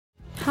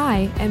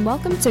Hi, and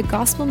welcome to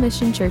Gospel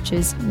Mission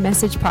Church's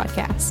Message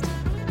Podcast.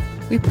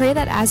 We pray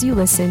that as you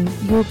listen,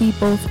 you will be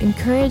both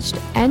encouraged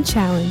and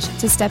challenged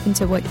to step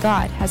into what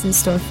God has in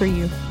store for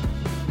you.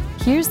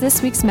 Here's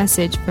this week's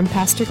message from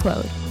Pastor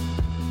Claude.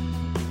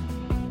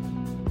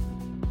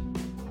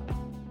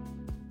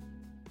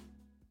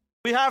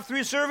 We have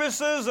 3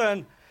 services,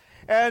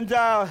 and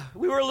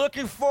we were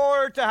looking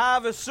forward to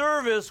have a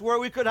service where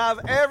we could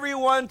have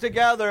everyone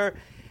together,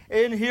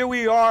 and here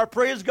we are.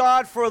 Praise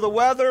God for the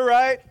weather,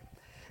 right?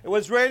 It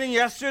was raining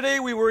yesterday.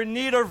 We were in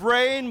need of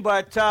rain,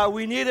 but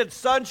we needed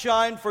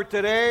sunshine for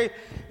today,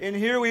 and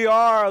here we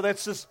are.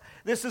 This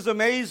is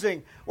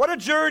amazing. What a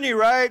journey,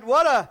 right?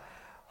 What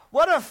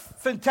a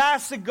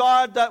fantastic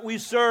God that we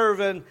serve,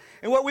 and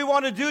what we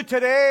want to do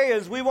today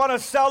is we want to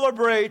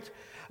celebrate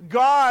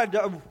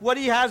God, what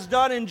He has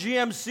done in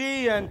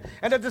GMC, and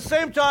at the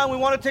same time, we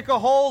want to take a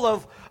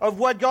hold of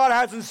what God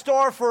has in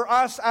store for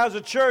us as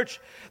a church.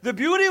 The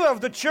beauty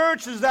of the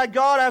church is that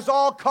God has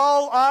all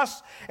called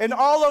us, and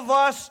all of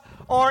us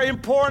are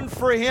important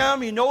for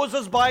Him. He knows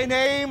us by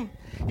name.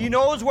 He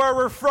knows where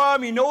we're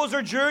from. He knows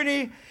our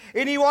journey,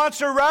 and He wants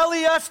to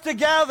rally us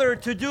together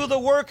to do the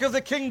work of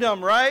the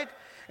kingdom, right?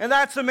 And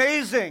that's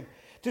amazing,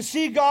 to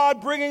see God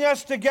bringing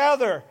us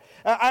together.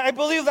 I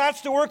believe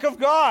that's the work of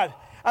God.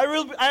 I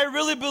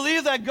really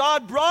believe that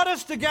God brought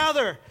us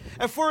together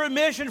for a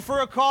mission,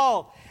 for a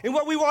call. And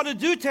what we want to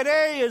do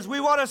today is we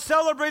want to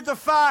celebrate the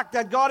fact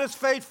that God is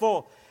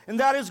faithful, and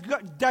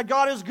that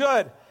God is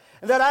good.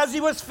 And that as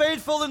He was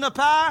faithful in the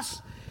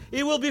past,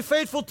 He will be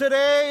faithful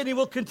today, and He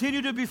will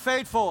continue to be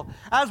faithful.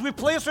 As we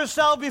place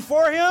ourselves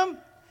before Him,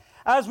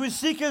 as we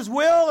seek His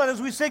will, and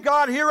as we say,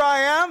 God, here I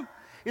am,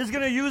 He's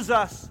going to use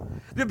us.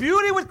 The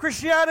beauty with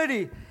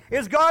Christianity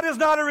is God is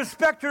not a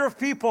respecter of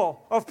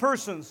people, of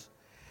persons.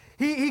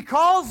 He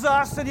calls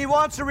us, and He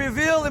wants to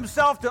reveal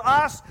Himself to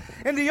us.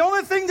 And the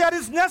only thing that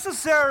is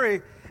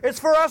necessary is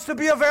for us to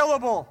be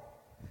available.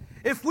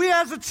 If we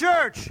as a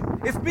church,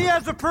 if me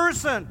as a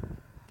person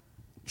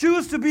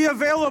choose to be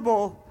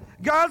available,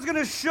 God's going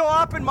to show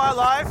up in my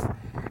life,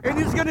 and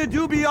He's going to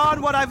do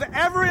beyond what I've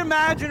ever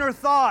imagined or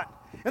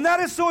thought. And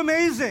that is so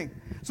amazing.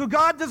 So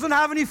God doesn't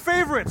have any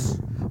favorites.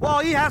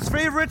 Well, He has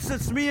favorites.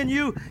 It's me and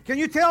you. Can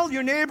you tell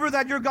your neighbor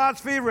that you're God's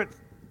favorite?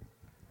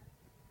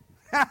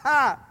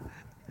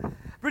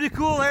 Pretty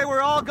cool, hey?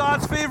 We're all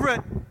God's favorite.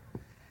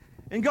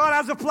 And God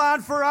has a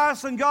plan for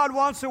us, and God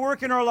wants to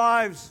work in our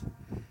lives.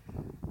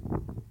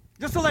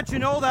 Just to let you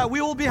know that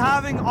we will be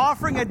having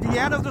offering at the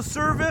end of the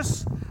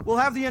service. We'll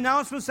have the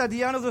announcements at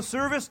the end of the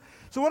service.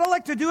 So what I'd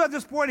like to do at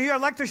this point here, I'd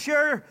like to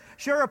share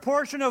a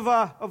portion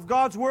of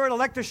God's Word. I'd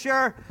like to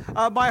share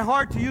my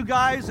heart to you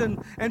guys.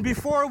 And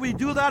before we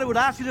do that, I would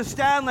ask you to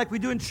stand like we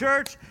do in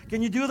church.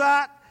 Can you do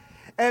that?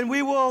 And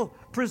we will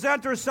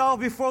present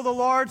ourselves before the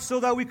Lord so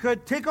that we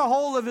could take a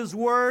hold of His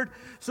Word,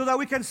 so that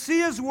we can see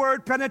His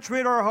Word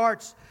penetrate our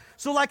hearts.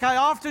 So like I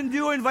often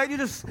do, I invite you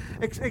to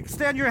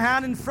extend your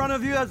hand in front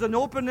of you as an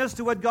openness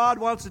to what God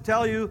wants to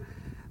tell you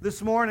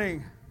this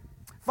morning.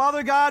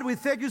 Father God, we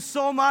thank You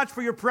so much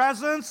for Your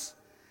presence.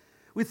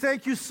 We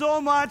thank You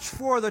so much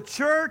for the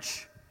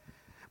church.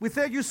 We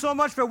thank You so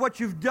much for what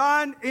You've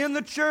done in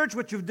the church,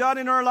 what You've done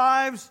in our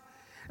lives.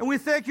 And we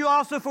thank You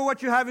also for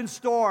what You have in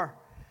store.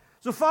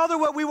 So, Father,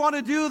 what we want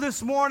to do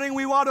this morning,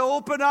 we want to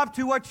open up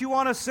to what You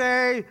want to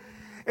say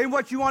and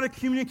what You want to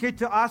communicate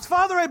to us.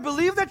 Father, I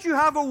believe that You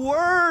have a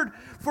word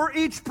for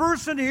each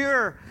person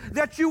here,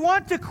 that You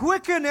want to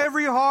quicken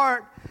every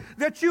heart,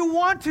 that You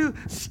want to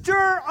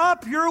stir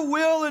up Your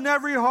will in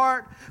every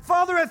heart.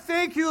 Father, I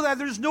thank You that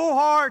there's no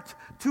heart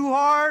too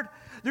hard.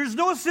 There's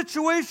no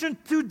situation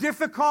too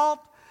difficult.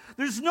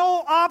 There's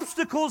no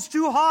obstacles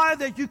too high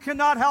that You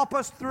cannot help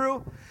us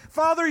through.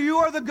 Father, You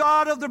are the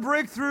God of the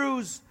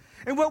breakthroughs.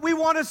 And what we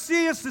want to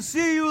see is to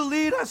see You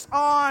lead us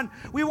on.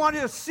 We want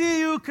to see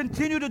You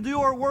continue to do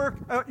our work,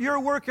 Your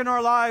work in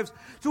our lives.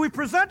 So we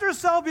present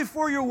ourselves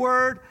before Your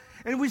Word,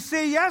 and we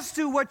say yes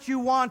to what You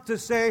want to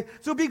say.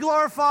 So be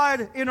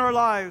glorified in our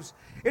lives.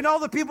 And all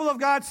the people of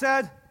God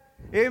said,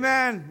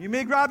 amen. You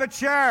may grab a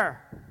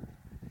chair.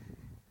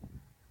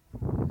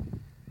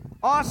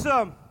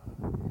 Awesome.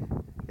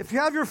 If you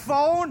have your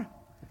phone,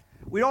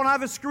 we don't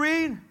have a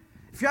screen.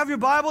 If you have your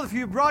Bible, if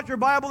you brought your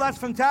Bible, that's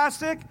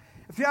fantastic.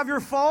 If you have your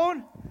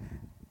phone,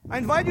 I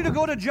invite you to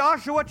go to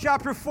Joshua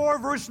chapter 4,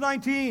 verse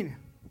 19.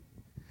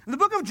 And the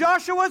book of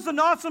Joshua is an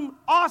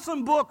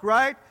awesome book,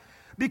 right?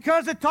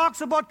 Because it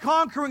talks about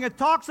conquering. It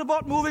talks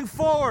about moving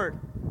forward.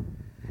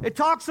 It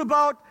talks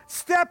about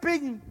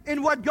stepping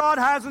in what God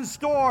has in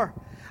store.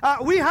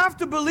 We have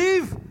to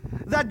believe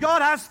that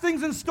God has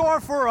things in store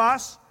for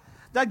us,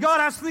 that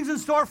God has things in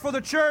store for the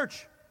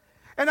church.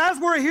 And as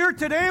we're here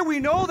today, we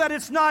know that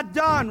it's not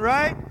done,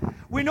 right?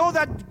 We know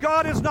that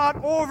God is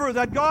not over,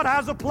 that God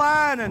has a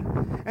plan,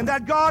 and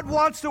that God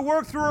wants to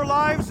work through our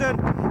lives,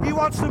 and He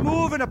wants to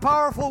move in a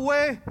powerful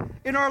way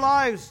in our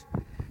lives.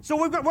 So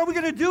what we're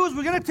going to do is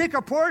we're going to take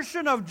a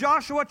portion of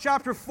Joshua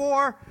chapter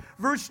 4,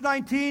 verse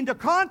 19. The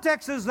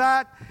context is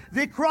that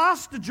they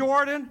crossed the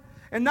Jordan,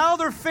 and now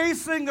they're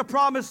facing the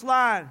promised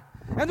land.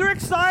 And they're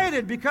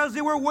excited because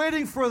they were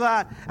waiting for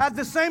that. At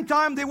the same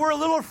time, they were a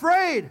little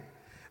afraid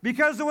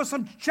because there were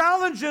some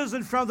challenges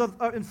in front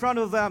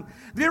of them.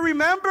 They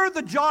remembered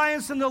the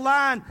giants in the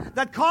land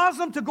that caused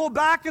them to go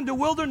back in the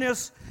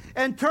wilderness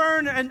and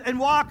turn and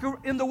walk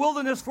in the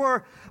wilderness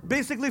for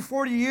basically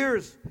 40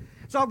 years.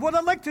 So what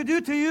I'd like to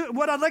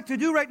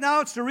do right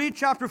now is to read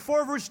chapter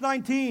 4, verse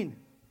 19.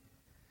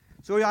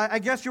 So I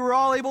guess you were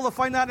all able to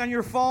find that on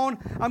your phone.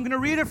 I'm going to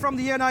read it from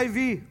the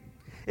NIV.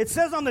 It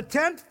says, on the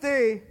 10th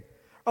day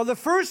of the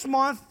first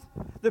month,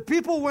 the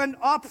people went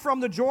up from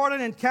the Jordan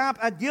and camped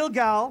at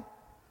Gilgal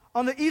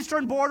on the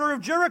eastern border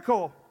of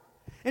Jericho.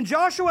 And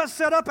Joshua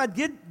set up at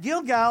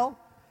Gilgal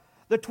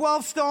the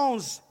 12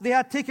 stones they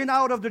had taken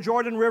out of the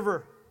Jordan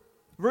River.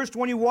 Verse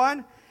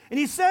 21, and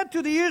he said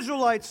to the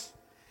Israelites,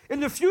 in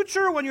the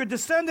future when your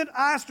descendant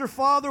asks their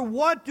father,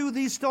 what do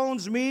these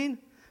stones mean?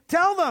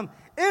 Tell them,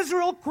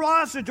 Israel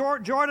crossed the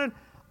Jordan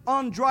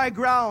on dry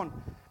ground.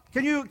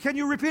 Can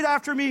you repeat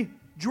after me?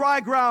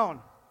 Dry ground.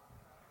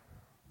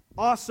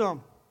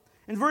 Awesome.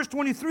 In verse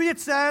 23 it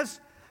says,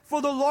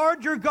 for the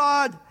Lord your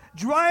God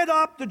dried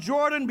up the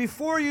Jordan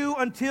before you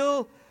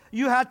until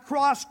you had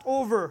crossed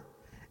over.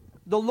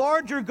 The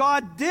Lord your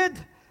God did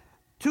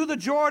to the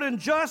Jordan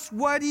just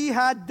what he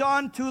had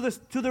done to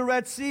the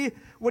Red Sea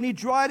when he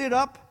dried it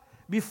up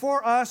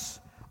before us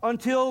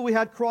until we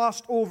had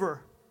crossed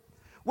over.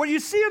 What you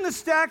see in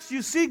this text,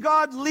 you see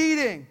God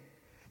leading.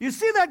 You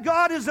see that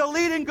God is a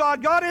leading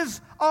God. God is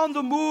on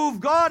the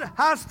move. God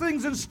has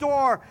things in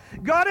store.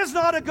 God is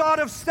not a God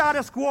of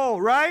status quo,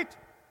 right?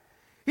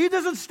 He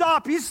doesn't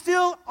stop. He's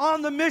still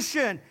on the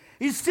mission.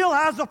 He still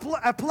has a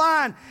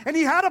plan. And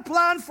he had a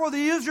plan for the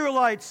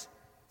Israelites.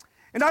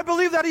 And I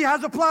believe that he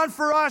has a plan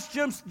for us,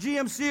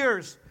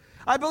 GMCers.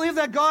 I believe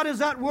that God is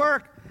at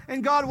work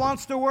and God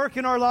wants to work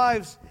in our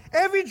lives.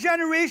 Every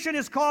generation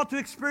is called to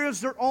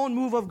experience their own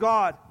move of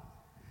God.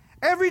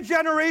 Every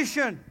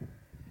generation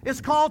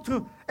is called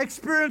to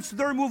experience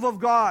their move of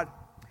God.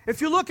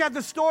 If you look at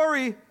the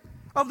story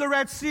of the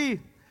Red Sea,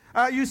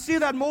 you see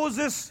that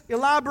Moses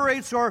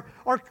elaborates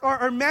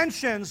or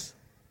mentions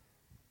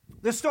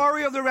the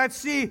story of the Red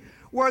Sea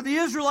where the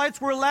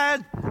Israelites were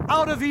led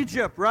out of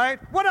Egypt, right?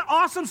 What an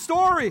awesome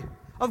story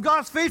of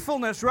God's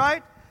faithfulness,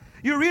 right?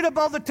 You read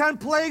about the 10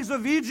 plagues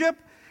of Egypt.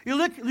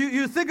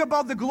 You think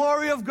about the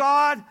glory of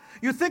God.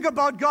 You think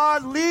about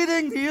God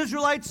leading the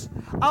Israelites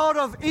out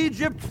of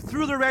Egypt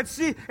through the Red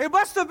Sea. It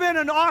must have been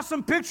an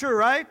awesome picture,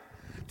 right?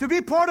 To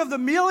be part of the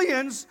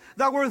millions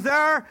that were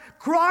there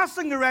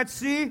crossing the Red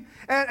Sea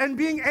and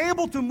being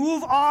able to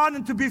move on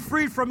and to be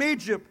freed from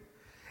Egypt.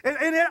 And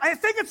I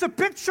think it's a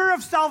picture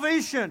of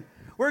salvation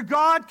where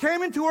God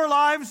came into our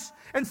lives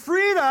and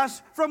freed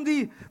us from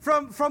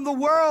the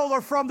world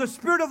or from the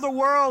spirit of the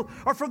world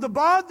or from the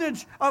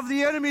bondage of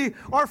the enemy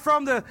or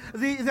from the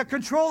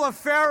control of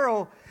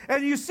Pharaoh.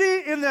 And you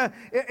see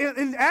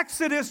in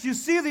Exodus, you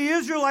see the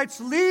Israelites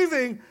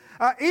leaving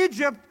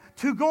Egypt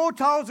to go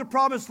towards the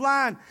promised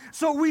land.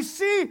 So we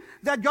see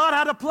that God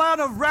had a plan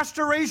of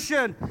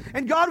restoration.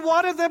 And God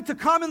wanted them to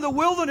come in the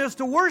wilderness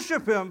to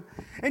worship him.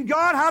 And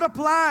God had a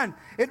plan.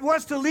 It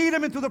was to lead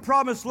them into the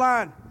promised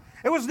land.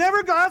 It was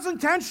never God's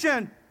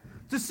intention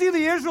to see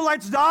the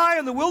Israelites die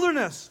in the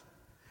wilderness.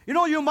 You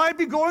know, you might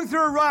be going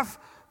through a rough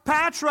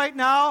patch right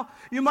now.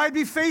 You might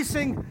be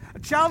facing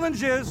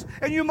challenges.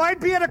 And you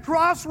might be at a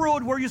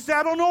crossroad where you say,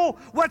 I don't know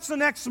what's the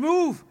next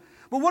move.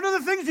 But one of the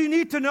things you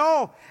need to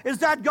know is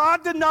that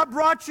God did not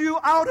brought you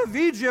out of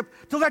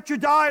Egypt to let you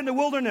die in the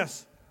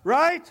wilderness,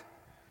 right?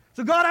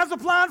 So God has a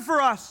plan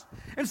for us.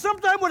 And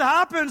sometimes what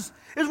happens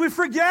is we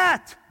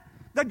forget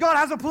that God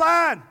has a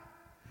plan.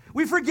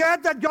 We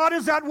forget that God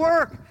is at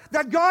work,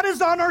 that God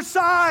is on our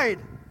side,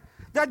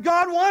 that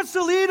God wants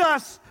to lead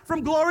us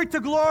from glory to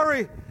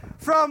glory,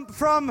 from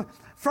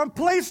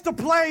place to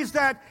place,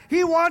 that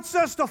he wants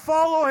us to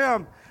follow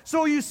him.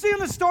 So you see in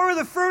the story,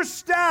 the first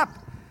step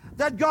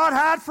that God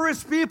had for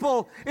his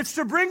people, it's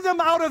to bring them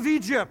out of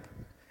Egypt.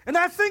 And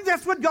I think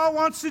that's what God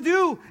wants to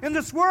do in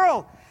this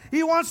world.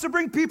 He wants to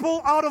bring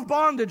people out of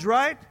bondage,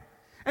 right?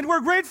 And we're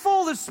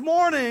grateful this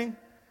morning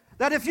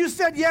that if you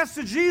said yes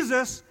to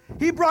Jesus,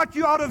 he brought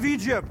you out of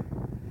Egypt.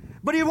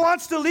 But he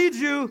wants to lead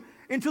you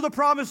into the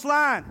promised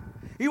land.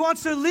 He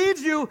wants to lead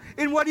you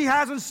in what he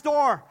has in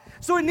store.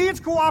 So it needs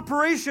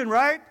cooperation,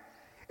 right?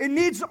 It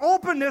needs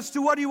openness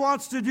to what he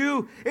wants to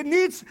do. It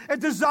needs a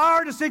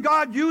desire to say,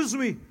 God, use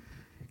me.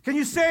 Can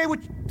you say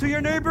to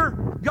your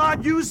neighbor,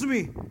 God, use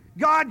me.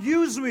 God,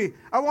 use me.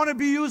 I want to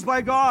be used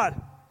by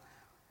God.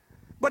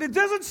 But it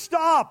doesn't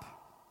stop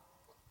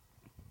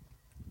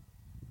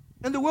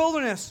in the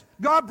wilderness.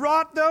 God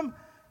brought them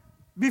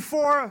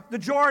before the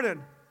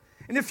Jordan.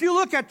 And if you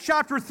look at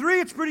chapter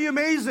 3, it's pretty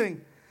amazing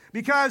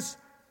because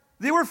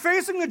they were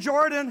facing the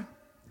Jordan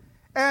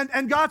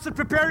and God said,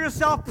 prepare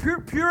yourself,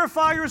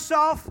 purify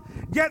yourself,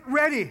 get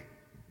ready.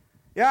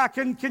 Yeah,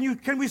 can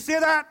we say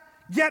that?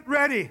 Get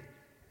ready.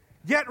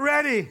 Get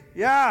ready.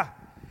 Yeah.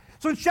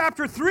 So in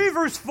chapter 3,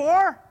 verse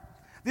 4,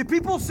 the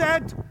people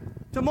said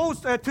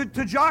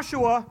to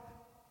Joshua,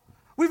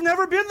 we've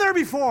never been there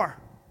before.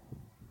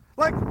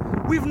 Like,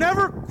 we've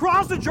never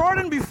crossed the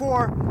Jordan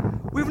before.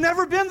 We've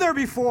never been there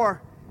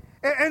before.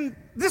 And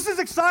this is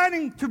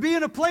exciting to be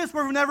in a place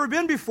where we've never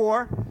been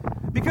before,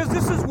 because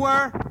this is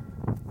where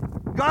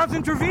God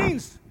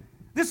intervenes.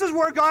 This is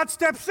where God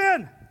steps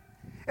in.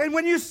 And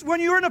when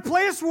you're in a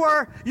place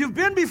where you've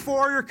been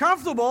before, you're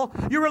comfortable,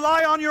 you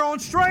rely on your own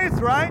strength,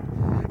 right?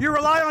 You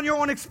rely on your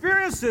own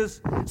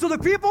experiences. So the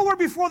people were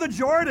before the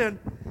Jordan,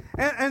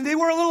 and they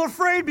were a little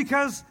afraid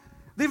because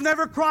they've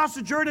never crossed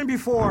the Jordan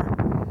before.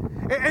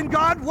 And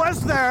God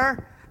was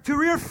there to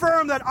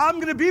reaffirm that I'm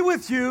going to be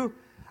with you,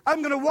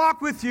 I'm going to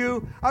walk with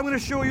you, I'm going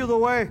to show you the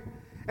way.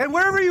 And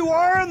wherever you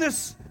are in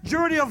this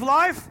journey of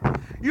life,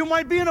 you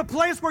might be in a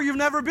place where you've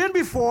never been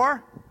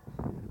before,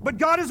 but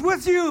God is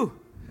with you.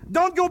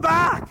 Don't go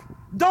back.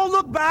 Don't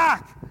look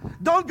back.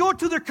 Don't go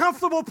to the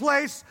comfortable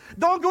place.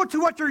 Don't go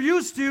to what you're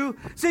used to.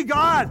 Say,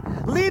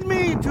 God, lead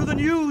me to the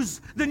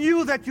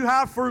new that you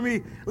have for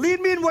me. Lead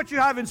me in what you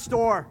have in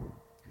store.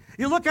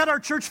 You look at our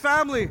church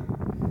family.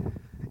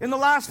 In the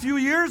last few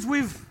years,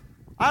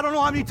 I don't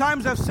know how many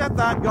times I've said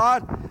that,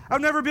 God,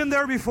 I've never been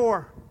there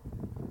before.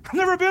 I've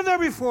never been there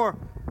before.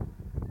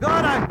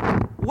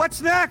 God,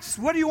 what's next?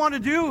 What do you want to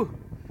do?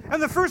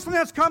 And the first thing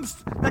that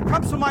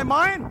comes to my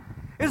mind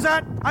is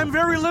that I'm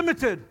very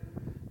limited.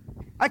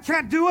 I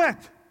can't do it.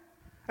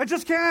 I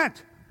just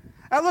can't.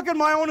 I look at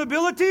my own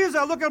abilities,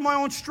 I look at my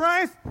own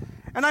strength,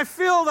 and I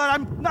feel that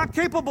I'm not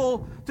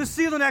capable to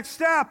see the next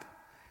step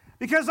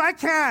because I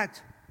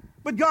can't,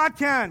 but God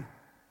can.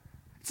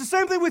 It's the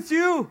same thing with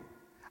you.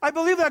 I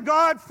believe that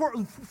God,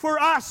 for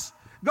us,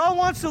 God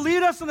wants to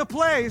lead us in a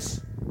place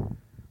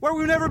where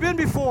we've never been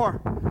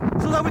before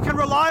so that we can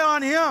rely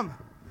on Him.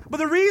 But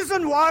the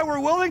reason why we're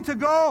willing to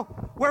go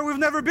where we've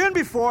never been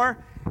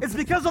before is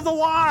because of the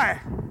why.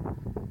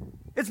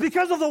 It's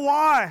because of the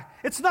why.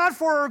 It's not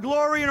for our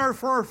glory or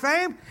for our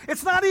fame.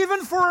 It's not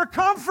even for our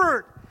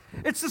comfort.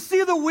 It's to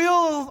see the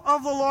will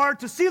of the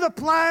Lord, to see the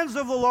plans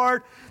of the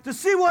Lord, to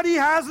see what He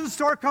has in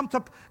store come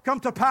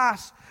to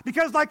pass.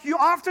 Because like you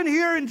often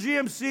hear in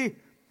GMC,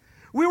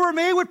 we were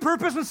made with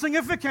purpose and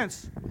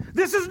significance.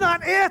 This is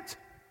not it.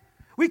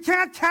 We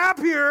can't camp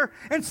here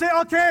and say,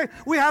 okay,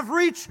 we have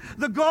reached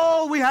the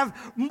goal, we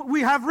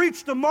have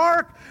reached the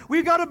mark.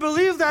 We've got to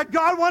believe that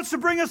God wants to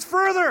bring us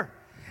further.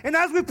 And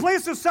as we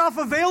place ourselves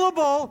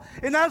available,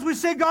 and as we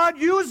say, God,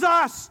 use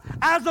us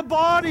as a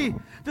body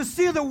to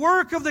see the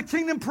work of the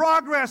kingdom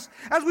progress,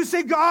 as we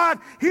say, God,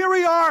 here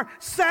we are,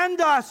 send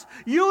us,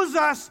 use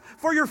us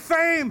for your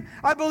fame,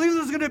 I believe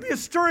there's going to be a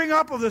stirring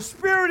up of the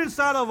Spirit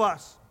inside of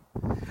us.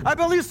 I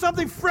believe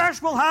something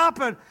fresh will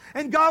happen,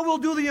 and God will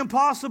do the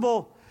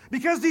impossible.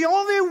 Because the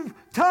only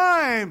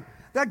time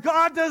that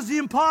God does the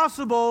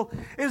impossible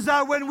is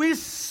that when we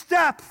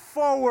step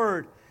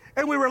forward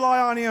and we rely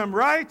on Him,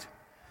 right?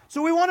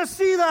 So we want to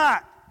see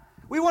that.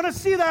 We want to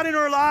see that in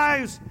our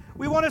lives.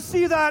 We want to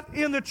see that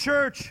in the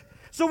church.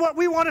 So what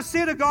we want to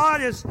say to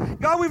God is,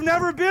 God, we've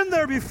never been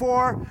there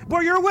before, but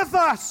you're with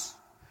us.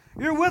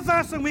 You're with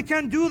us, and we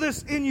can do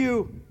this in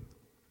you.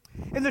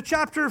 In the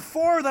chapter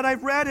 4 that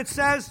I've read, it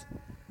says,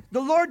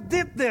 the Lord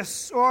did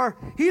this, or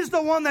He's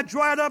the one that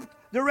dried up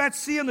the Red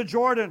Sea and the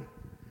Jordan.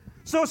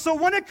 So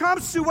when it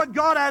comes to what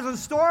God has in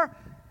store,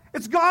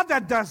 it's God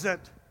that does it.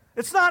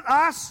 It's not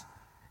us.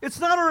 It's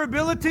not our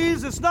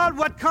abilities. It's not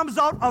what comes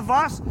out of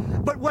us,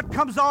 but what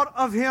comes out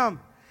of Him.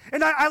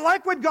 And I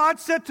like what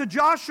God said to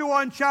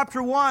Joshua in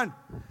chapter 1.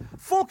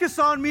 Focus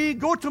on me.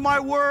 Go to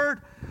my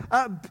word.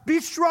 Be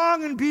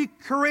strong and be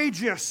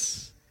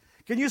courageous.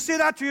 Can you say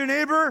that to your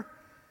neighbor?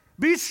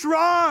 Be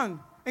strong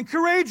and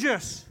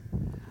courageous.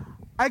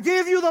 I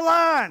gave you the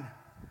land.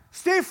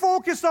 Stay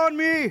focused on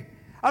me.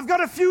 I've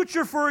got a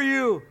future for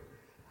you.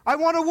 I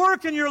want to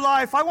work in your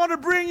life. I want to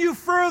bring you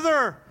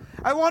further.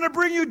 I want to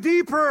bring you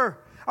deeper.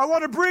 I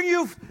want to bring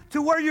you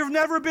to where you've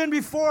never been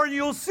before, and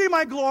you'll see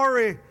my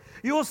glory.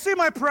 You will see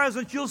my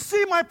presence. You'll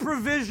see my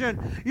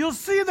provision. You'll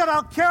see that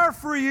I'll care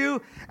for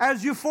you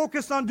as you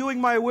focus on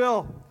doing my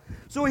will.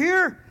 So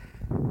here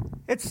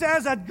it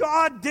says that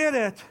God did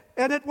it,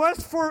 and it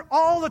was for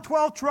all the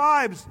 12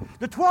 tribes.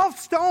 The 12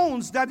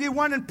 stones that He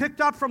went and picked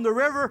up from the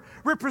river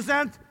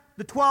represent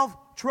the 12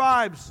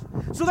 tribes.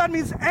 So that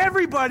means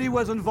everybody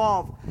was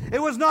involved.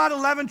 It was not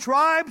 11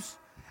 tribes.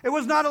 It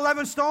was not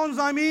 11 stones,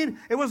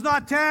 It was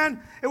not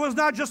 10. It was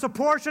not just a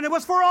portion. It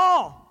was for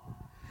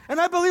all. And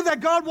I believe that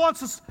God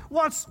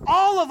wants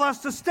all of us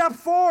to step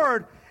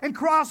forward and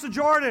cross the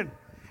Jordan.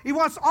 He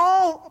wants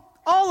all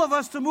of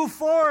us to move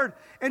forward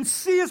and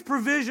see His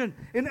provision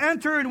and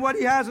enter in what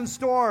He has in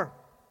store.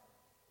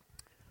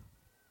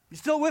 You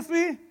still with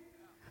me?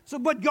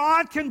 But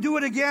God can do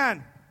it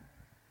again.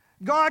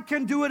 God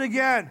can do it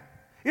again.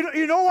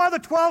 You know why the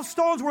 12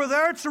 stones were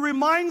there? To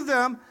remind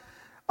them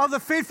of the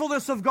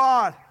faithfulness of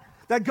God.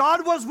 That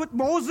God was with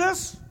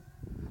Moses,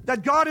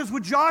 that God is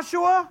with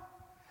Joshua,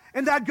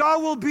 and that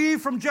God will be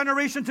from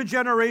generation to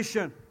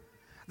generation.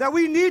 That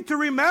we need to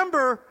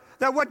remember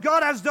that what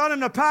God has done in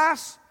the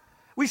past,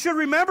 we should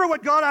remember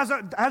what God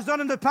has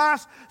done in the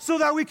past so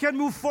that we can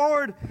move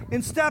forward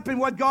and step in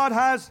what God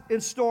has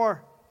in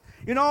store.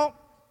 You know,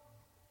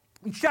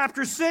 in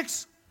chapter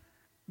 6,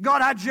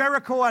 God had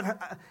Jericho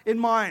in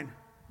mind.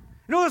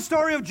 You know the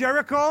story of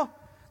Jericho?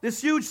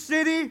 This huge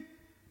city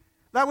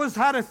that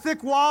had a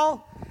thick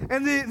wall,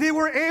 and they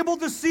were able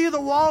to see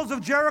the walls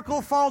of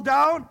Jericho fall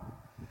down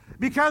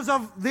because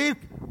they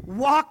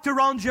walked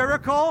around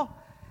Jericho,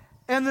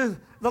 and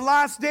the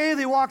last day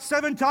they walked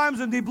 7 times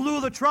and they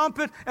blew the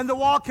trumpet and the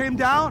wall came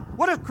down.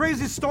 What a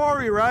crazy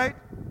story, right?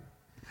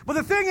 But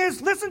the thing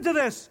is, listen to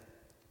this.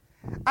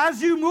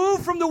 As you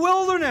move from the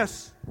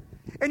wilderness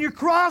and you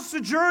cross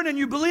the Jordan and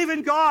you believe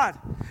in God,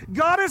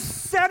 God is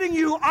setting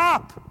you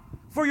up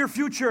for your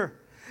future.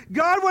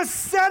 God was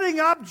setting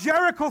up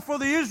Jericho for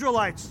the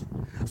Israelites.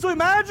 So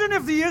imagine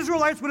if the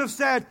Israelites would have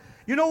said,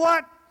 you know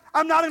what?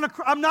 I'm not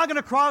going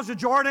to cross the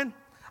Jordan.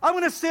 I'm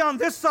going to stay on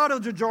this side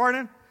of the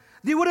Jordan.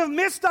 They would have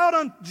missed out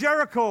on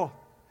Jericho.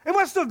 It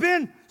must have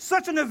been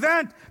such an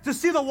event to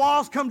see the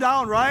walls come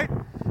down, right?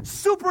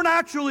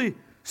 Supernaturally,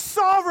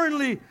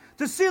 sovereignly,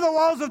 to see the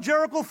walls of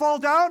Jericho fall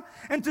down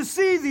and to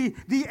see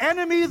the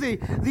enemy,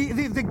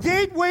 the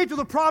gateway to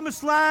the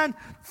promised land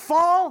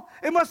fall.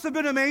 It must have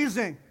been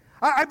amazing.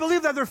 I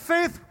believe that their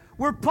faith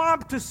were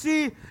pumped to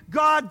see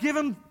God give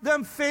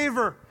them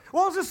favor.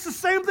 Well, it's just the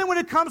same thing when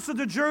it comes to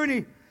the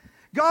journey.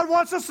 God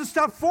wants us to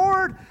step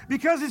forward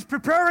because He's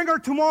preparing our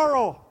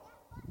tomorrow,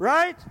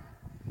 right?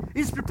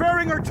 He's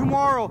preparing our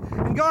tomorrow.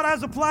 And God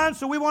has a plan,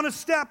 so we want to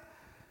step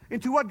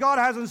into what God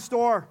has in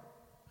store.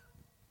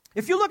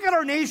 If you look at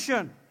our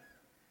nation,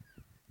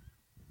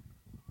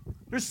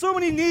 there's so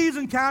many needs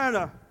in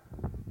Canada.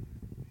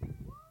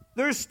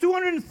 There's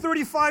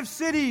 235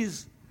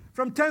 cities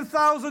from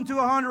 10,000 to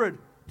 100.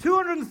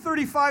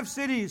 235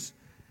 cities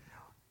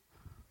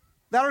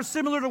that are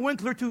similar to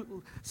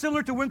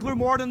Winkler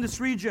more than this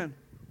region.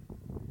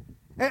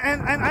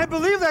 And I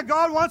believe that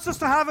God wants us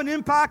to have an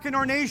impact in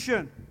our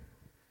nation.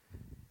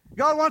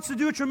 God wants to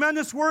do a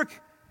tremendous work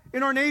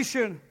in our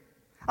nation.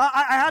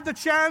 I had the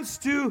chance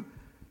to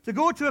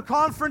go to a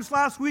conference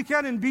last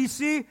weekend in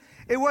BC.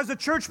 It was a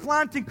church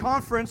planting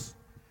conference,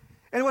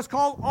 and it was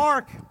called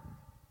ARC.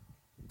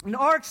 And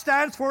ARC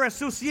stands for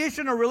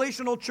Association of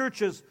Relational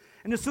Churches.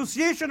 An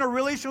association of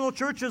relational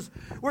churches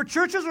where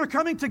churches are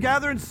coming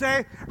together and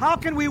say, how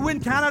can we win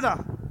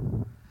Canada?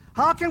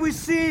 How can we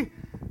see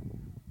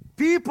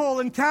people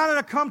in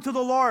Canada come to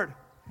the Lord?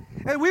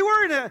 And we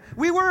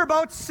were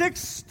about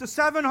 600 to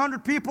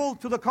 700 people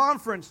to the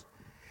conference.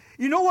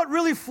 You know what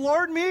really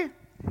floored me?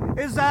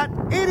 Is that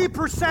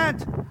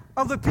 80%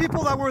 of the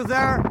people that were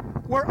there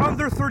were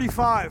under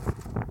 35.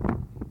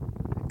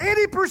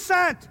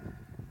 80%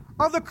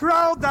 of the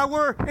crowd that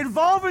were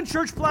involved in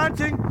church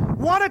planting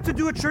wanted to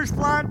do a church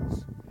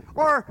plant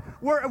or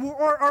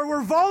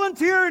were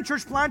volunteer in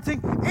church planting.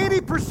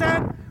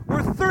 80%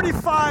 were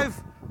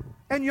 35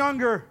 and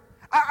younger.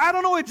 I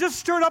don't know, it just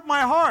stirred up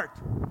my heart.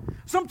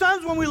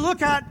 Sometimes when we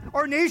look at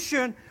our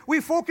nation,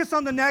 we focus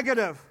on the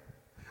negative.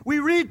 We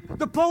read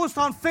the post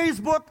on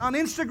Facebook, on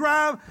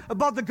Instagram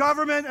about the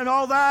government and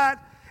all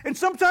that. And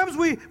sometimes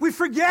we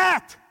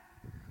forget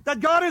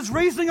that God is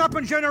raising up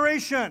a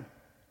generation.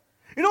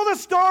 You know the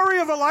story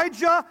of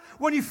Elijah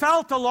when he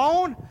felt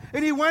alone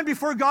and he went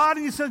before God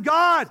and he said,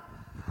 God,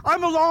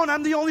 I'm alone,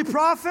 I'm the only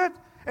prophet.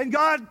 And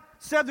God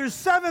said, there's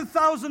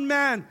 7,000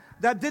 men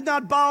that did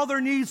not bow their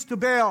knees to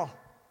Baal.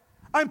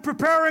 I'm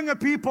preparing a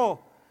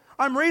people.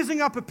 I'm raising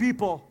up a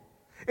people.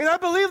 And I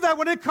believe that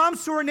when it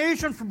comes to our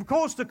nation from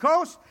coast to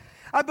coast,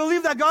 I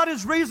believe that God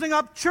is raising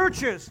up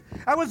churches.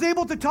 I was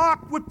able to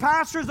talk with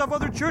pastors of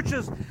other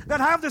churches that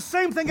have the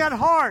same thing at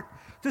heart,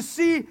 to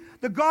see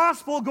the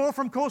gospel go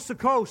from coast to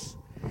coast.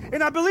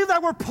 And I believe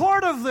that we're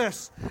part of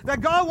this,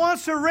 that God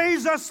wants to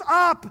raise us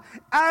up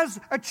as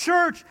a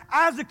church,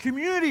 as a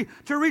community,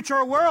 to reach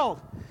our world.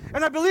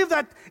 And I believe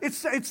that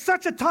it's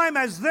such a time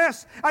as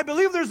this. I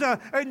believe there's a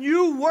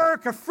new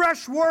work, a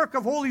fresh work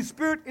of Holy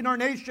Spirit in our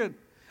nation.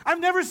 I've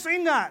never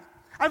seen that.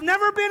 I've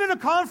never been in a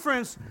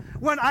conference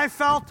when I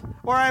felt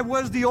or I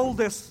was the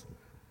oldest.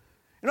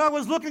 You know, I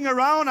was looking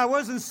around, I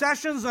was in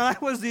sessions, and I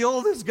was the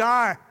oldest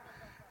guy.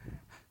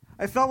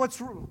 I felt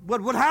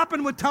what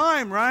happened with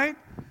time, right?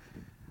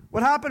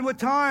 What happened with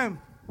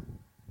time?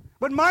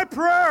 But my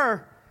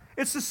prayer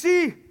is to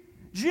see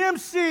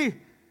GMC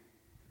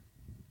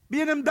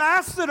be an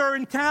ambassador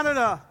in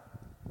Canada,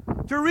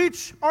 to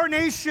reach our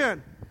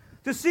nation,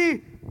 to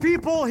see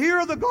people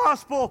hear the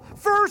gospel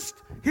first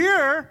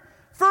here,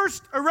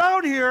 first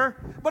around here,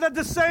 but at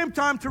the same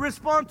time to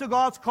respond to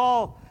God's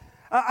call.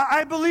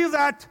 I believe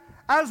that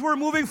as we're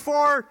moving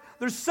forward,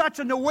 there's such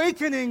an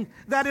awakening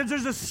that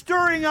there's a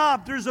stirring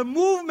up, there's a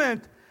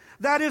movement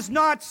that is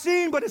not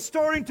seen, but is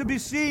starting to be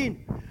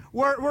seen,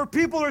 where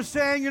people are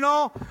saying, you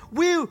know,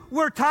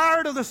 we're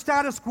tired of the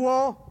status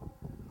quo.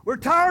 We're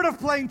tired of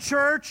playing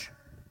church.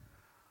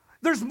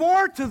 There's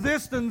more to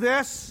this than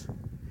this.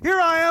 Here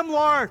I am,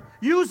 Lord.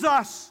 Use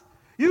us.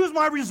 Use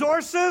my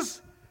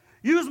resources.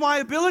 Use my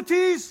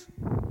abilities.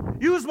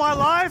 Use my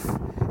life.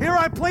 Here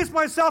I place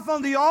myself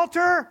on the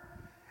altar,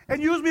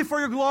 and use me for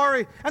your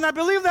glory. And I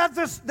believe that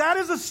that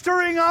is a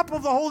stirring up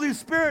of the Holy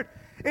Spirit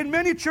in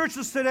many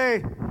churches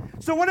today.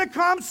 So when it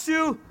comes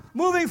to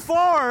moving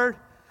forward,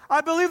 I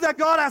believe that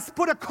God has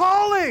put a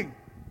calling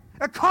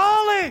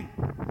upon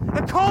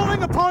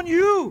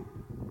you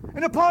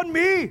and upon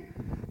me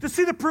to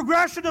see the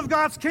progression of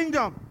God's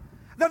kingdom.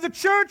 That the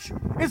church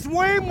is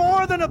way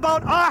more than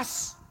about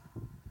us,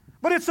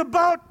 but it's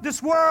about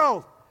this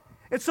world.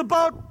 It's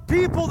about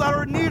people that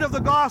are in need of the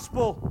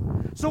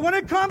gospel. So when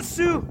it comes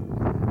to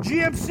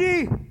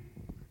GMC,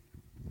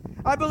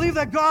 I believe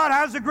that God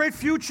has a great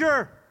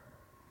future.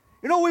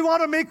 We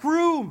want to make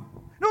room.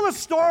 The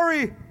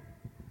story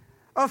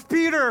of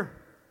Peter,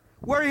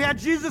 where he had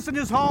Jesus in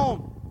his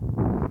home.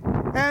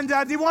 And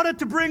they wanted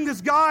to bring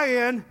this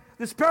guy in,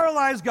 this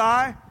paralyzed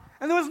guy,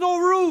 and there was no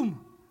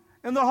room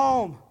in the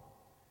home.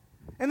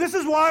 And this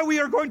is why we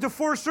are going to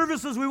 4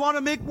 services. We want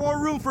to make more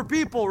room for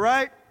people,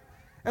 right?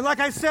 And like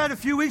I said a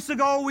few weeks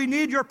ago, we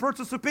need your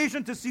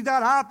participation to see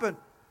that happen.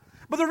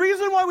 But the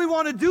reason why we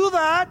want to do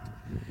that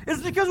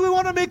is because we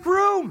want to make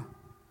room.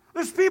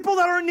 There's people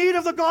that are in need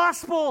of the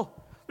gospel.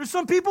 There's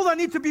some people that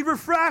need to be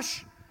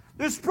refreshed.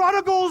 There's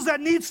prodigals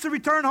that needs to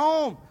return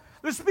home.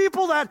 There's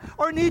people that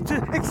need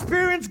to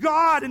experience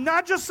God, and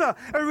not just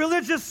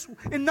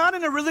not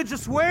in a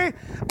religious way,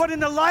 but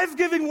in a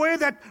life-giving way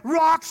that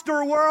rocks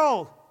their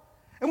world.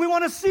 And we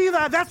want to see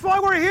that. That's why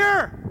we're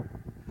here.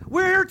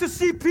 We're here to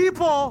see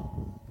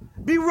people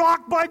be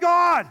rocked by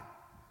God.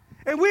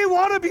 And we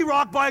want to be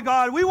rocked by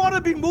God. We want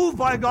to be moved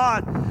by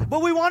God.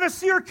 But we want to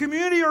see our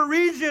community or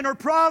region or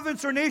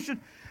province or nation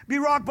be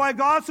rocked by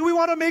God. So we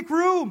want to make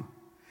room.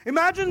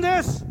 Imagine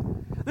this.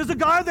 There's a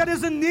guy that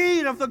is in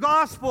need of the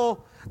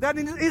gospel, that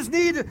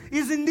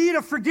is in need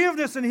of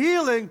forgiveness and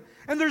healing,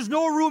 and there's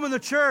no room in the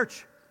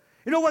church.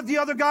 You know what the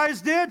other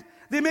guys did?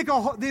 They made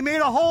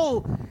a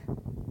hole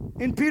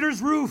in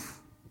Peter's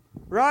roof,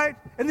 right?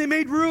 And they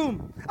made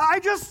room.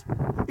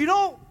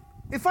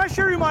 If I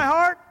share you my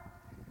heart,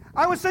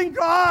 I was saying,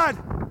 God,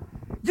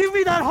 give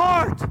me that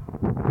heart.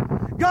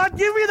 God,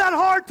 give me that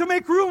heart to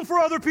make room for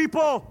other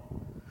people.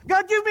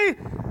 God, give me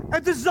a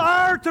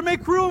desire to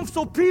make room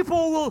so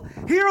people will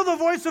hear the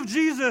voice of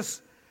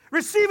Jesus,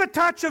 receive a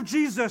touch of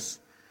Jesus,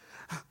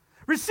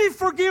 receive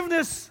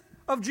forgiveness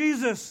of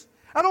Jesus.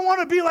 I don't want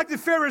to be like the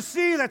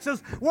Pharisee that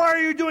says, why are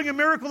you doing a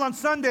miracle on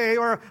Sunday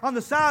or on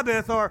the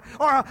Sabbath? Or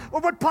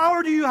what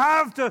power do you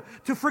have to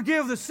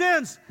forgive the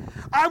sins?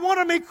 I want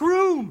to make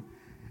room.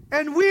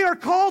 And we are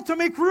called to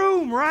make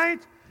room, right?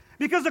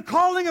 Because the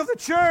calling of the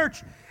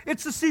church,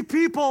 it's to see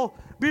people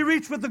be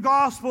reached with the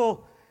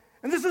gospel.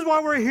 And this is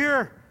why we're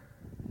here.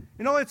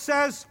 It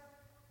says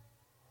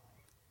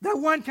that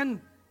one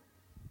can,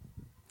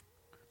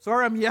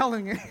 sorry, I'm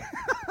yelling,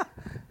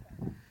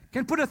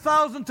 can put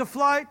 1,000 to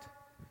flight.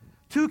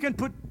 2 can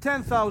put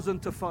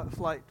 10,000 to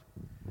flight.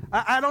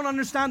 I don't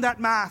understand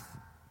that math,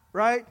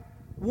 right?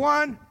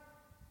 1,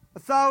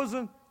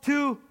 1,000,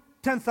 2,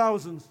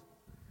 10,000.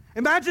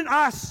 Imagine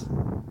us,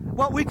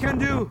 what we can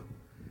do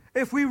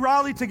if we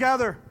rally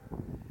together,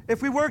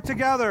 if we work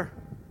together,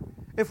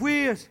 if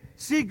we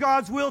seek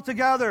God's will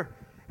together,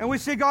 and we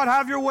say, God,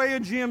 have your way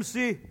in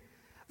GMC.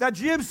 That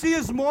GMC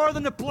is more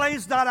than a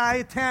place that I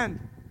attend.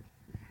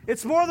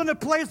 It's more than a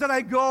place that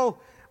I go,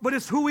 but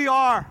it's who we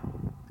are.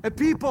 A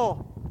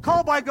people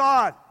called by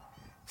God,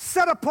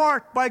 set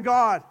apart by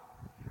God,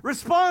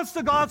 responds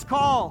to God's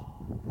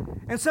call,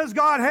 and says,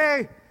 God,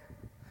 hey,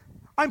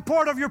 I'm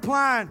part of your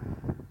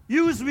plan.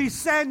 Use me,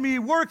 send me,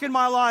 work in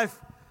my life.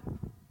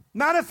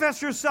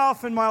 Manifest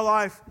yourself in my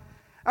life.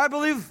 I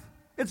believe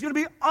it's going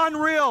to be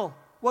unreal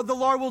what the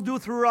Lord will do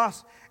through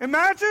us.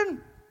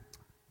 Imagine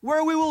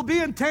where we will be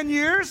in 10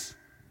 years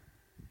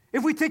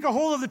if we take a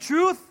hold of the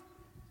truth.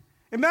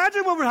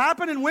 Imagine what would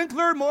happen in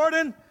Winkler,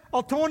 Morden,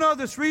 Altona,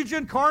 this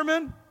region,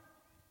 Carmen.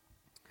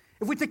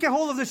 If we take a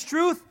hold of this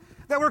truth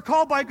that we're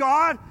called by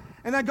God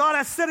and that God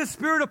has set His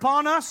Spirit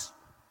upon us,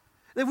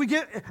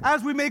 that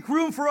as we make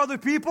room for other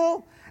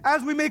people,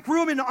 as we make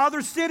room in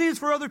other cities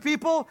for other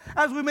people,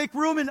 as we make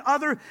room and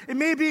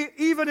maybe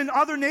even in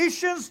other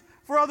nations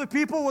for other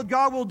people, what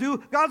God will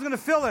do, God's going to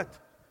fill it.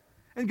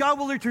 And God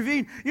will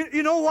intervene.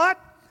 You know what?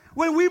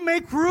 When we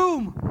make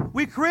room,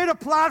 we create a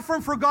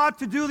platform for God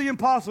to do the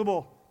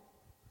impossible.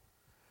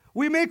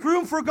 We make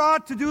room for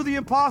God to do the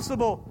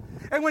impossible.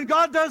 And when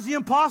God does the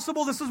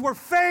impossible, this is where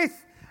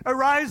faith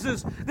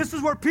arises. This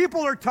is where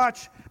people are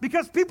touched,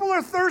 because people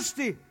are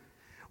thirsty.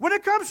 When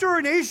it comes to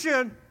our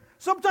nation,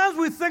 sometimes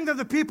we think that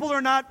the people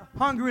are not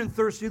hungry and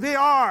thirsty. They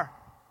are.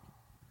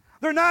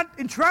 They're not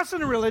interested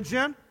in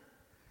religion.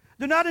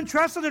 They're not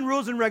interested in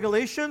rules and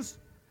regulations.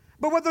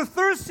 But what they're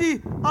thirsty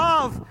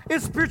of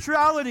is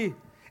spirituality.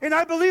 And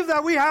I believe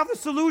that we have the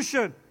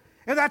solution,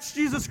 and that's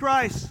Jesus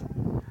Christ,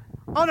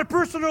 on a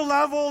personal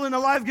level, in a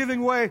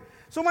life-giving way.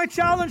 So my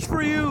challenge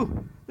for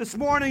you this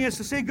morning is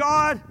to say,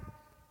 God,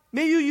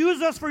 may you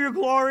use us for your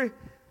glory.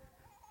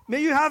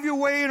 May you have your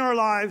way in our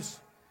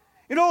lives.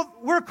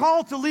 We're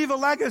called to leave a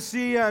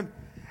legacy. And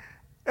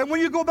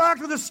when you go back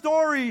to the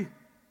story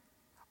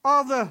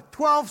of the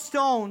 12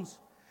 stones,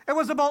 it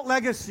was about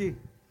legacy.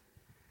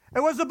 It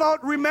was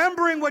about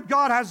remembering what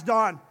God has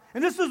done.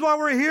 And this is why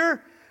we're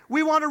here.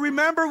 We want to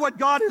remember what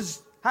God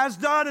has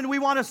done, and we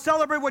want to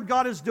celebrate what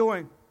God is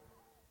doing.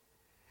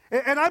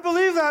 And I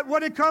believe that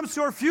when it comes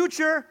to our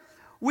future,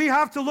 we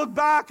have to look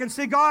back and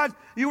say, God,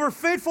 you were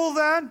faithful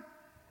then,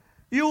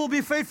 you will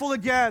be faithful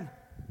again.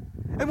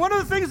 And one of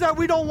the things that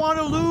we don't want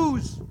to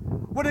lose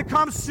when it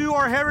comes to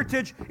our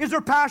heritage is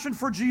our passion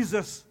for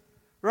Jesus,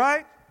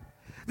 right?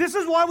 This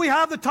is why we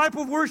have the type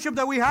of worship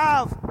that we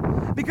have,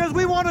 because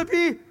we want to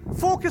be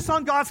focused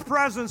on God's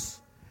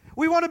presence.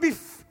 We want to be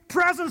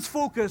presence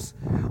focused.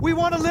 We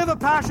want to live a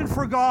passion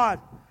for God.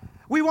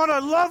 We want to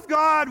love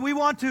God. We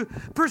want to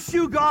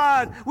pursue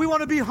God. We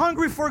want to be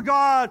hungry for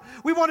God.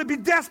 We want to be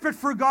desperate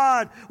for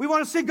God. We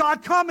want to say,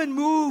 God, come and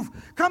move.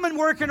 Come and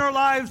work in our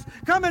lives.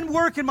 Come and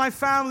work in my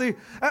family.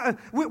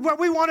 What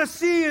we want to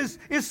see is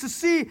to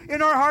see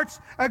in our hearts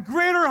a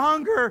greater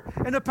hunger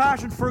and a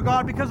passion for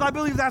God, because I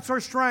believe that's our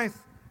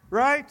strength,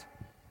 right?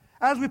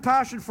 As we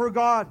passion for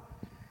God.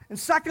 And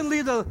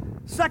secondly, the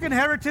second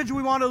heritage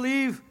we want to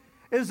leave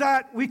is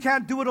that we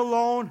can't do it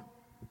alone.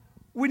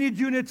 We need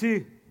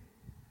unity.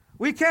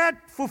 We can't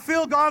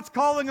fulfill God's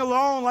calling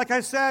alone. Like I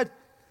said,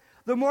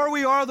 the more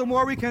we are, the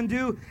more we can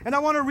do. And I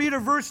want to read a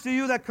verse to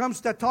you that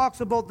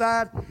talks about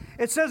that.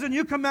 It says, a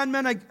new command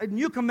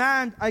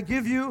I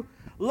give you,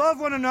 love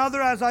one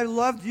another as I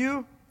loved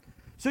you.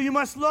 So you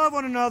must love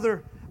one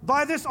another.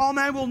 By this all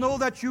men will know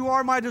that you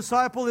are my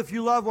disciple if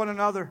you love one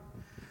another.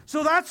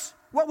 So that's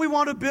what we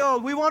want to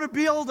build. We want to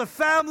build a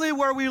family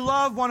where we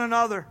love one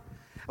another.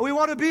 We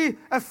want to be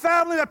a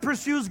family that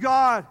pursues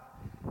God.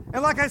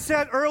 And like I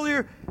said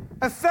earlier,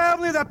 a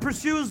family that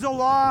pursues the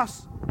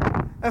lost,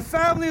 a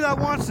family that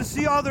wants to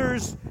see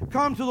others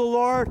come to the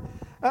Lord,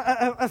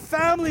 a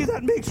family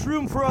that makes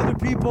room for other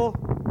people,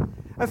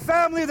 a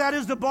family that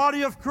is the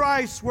body of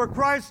Christ, where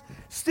Christ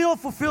still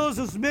fulfills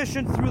his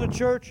mission through the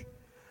church,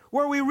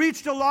 where we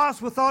reach the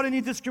lost without any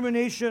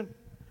discrimination,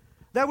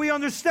 that we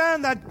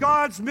understand that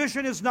God's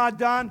mission is not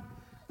done,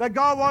 that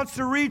God wants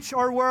to reach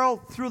our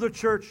world through the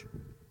church.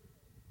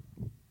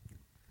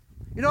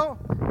 You know,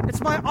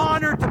 it's my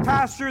honor to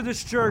pastor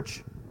this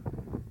church.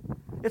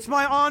 It's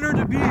my honor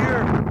to be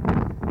here.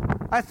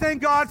 I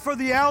thank God for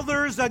the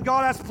elders that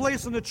God has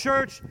placed in the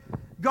church,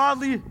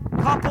 godly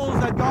couples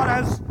that God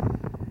has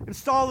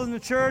installed in the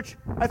church.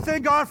 I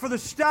thank God for the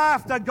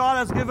staff that God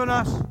has given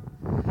us.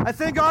 I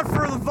thank God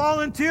for the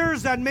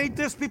volunteers that made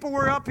this. People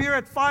were up here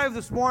at 5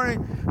 this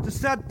morning to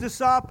set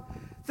this up.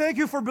 Thank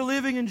you for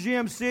believing in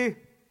GMC.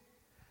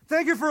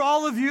 Thank you for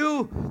all of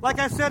you. Like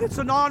I said, it's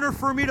an honor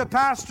for me to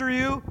pastor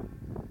you.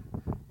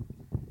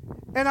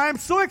 And I'm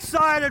so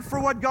excited for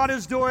what God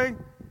is doing.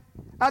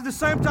 At the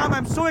same time,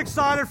 I'm so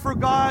excited for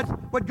God,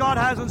 what God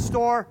has in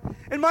store.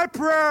 And my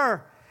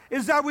prayer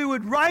is that we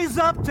would rise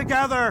up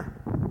together,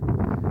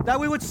 that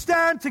we would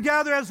stand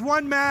together as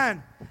one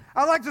man.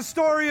 I like the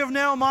story of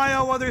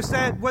Nehemiah,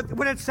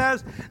 when it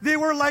says they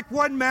were like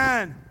one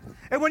man.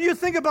 And when you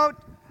think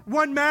about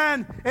one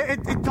man,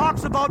 it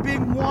talks about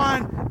being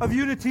one of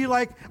unity.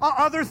 Like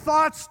other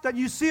thoughts that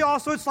you see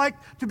also, it's like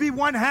to be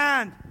one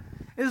hand.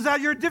 Is that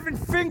your different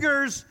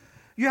fingers,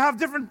 you have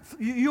different,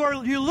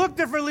 you look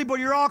differently, but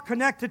you're all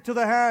connected to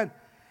the hand.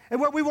 And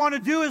what we want to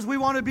do is we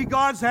want to be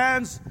God's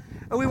hands,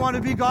 and we want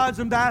to be God's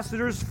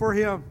ambassadors for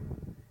Him.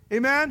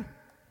 Amen?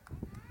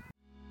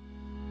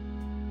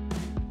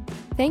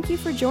 Thank you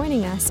for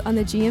joining us on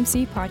the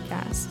GMC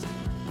podcast.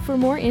 For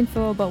more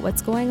info about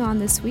what's going on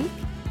this week,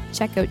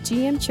 check out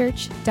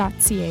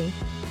gmchurch.ca.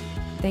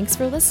 Thanks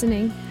for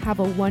listening. Have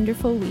a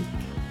wonderful week.